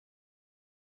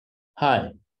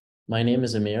Hi, my name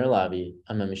is Amir Alavi.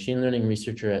 I'm a machine learning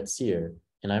researcher at Seer,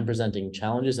 and I'm presenting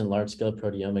Challenges in Large-Scale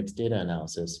Proteomics Data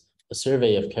Analysis, a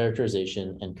survey of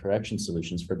characterization and correction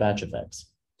solutions for batch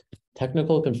effects.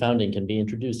 Technical confounding can be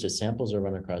introduced as samples are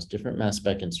run across different mass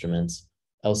spec instruments,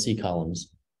 LC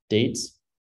columns, dates,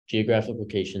 geographic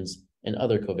locations, and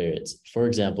other covariates, for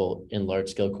example, in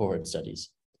large-scale cohort studies.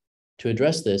 To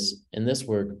address this, in this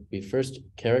work, we first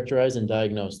characterize and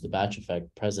diagnose the batch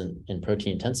effect present in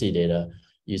protein intensity data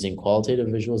using qualitative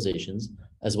visualizations,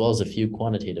 as well as a few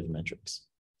quantitative metrics.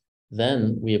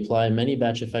 Then we apply many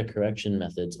batch effect correction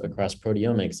methods across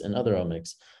proteomics and other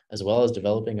omics, as well as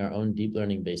developing our own deep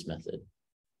learning-based method.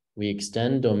 We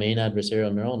extend domain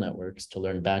adversarial neural networks to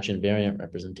learn batch invariant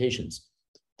representations.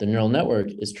 The neural network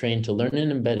is trained to learn an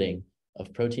embedding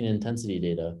of protein intensity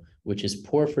data, which is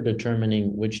poor for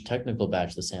determining which technical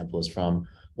batch the sample is from,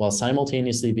 while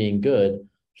simultaneously being good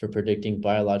for predicting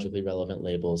biologically relevant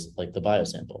labels like the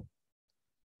biosample.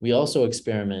 We also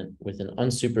experiment with an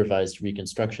unsupervised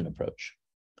reconstruction approach.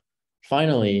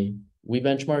 Finally, we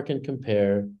benchmark and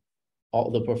compare all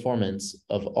the performance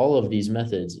of all of these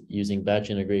methods using batch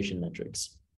integration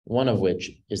metrics, one of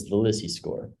which is the LISI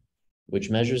score, which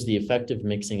measures the effective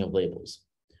mixing of labels.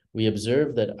 We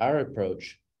observe that our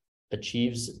approach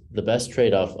achieves the best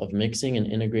trade-off of mixing and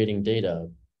integrating data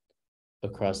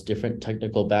across different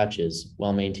technical batches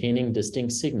while maintaining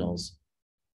distinct signals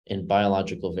in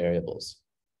biological variables.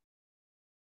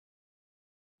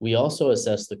 We also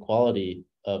assess the quality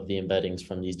of the embeddings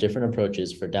from these different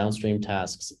approaches for downstream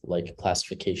tasks like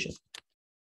classification.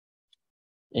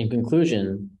 In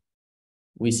conclusion,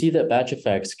 we see that batch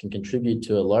effects can contribute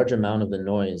to a large amount of the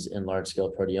noise in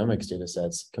large-scale proteomics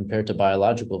datasets compared to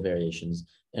biological variations,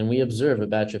 and we observe a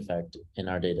batch effect in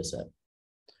our dataset.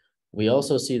 We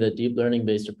also see that deep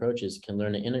learning-based approaches can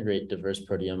learn to integrate diverse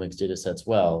proteomics datasets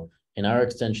well, and our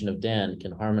extension of DAN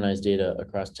can harmonize data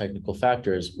across technical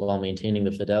factors while maintaining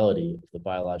the fidelity of the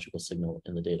biological signal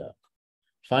in the data.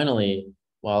 Finally,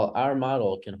 while our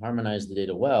model can harmonize the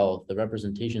data well, the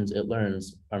representations it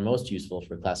learns are most useful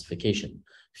for classification.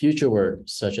 Future work,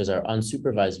 such as our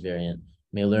unsupervised variant,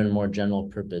 may learn more general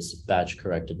purpose batch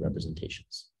corrected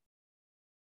representations.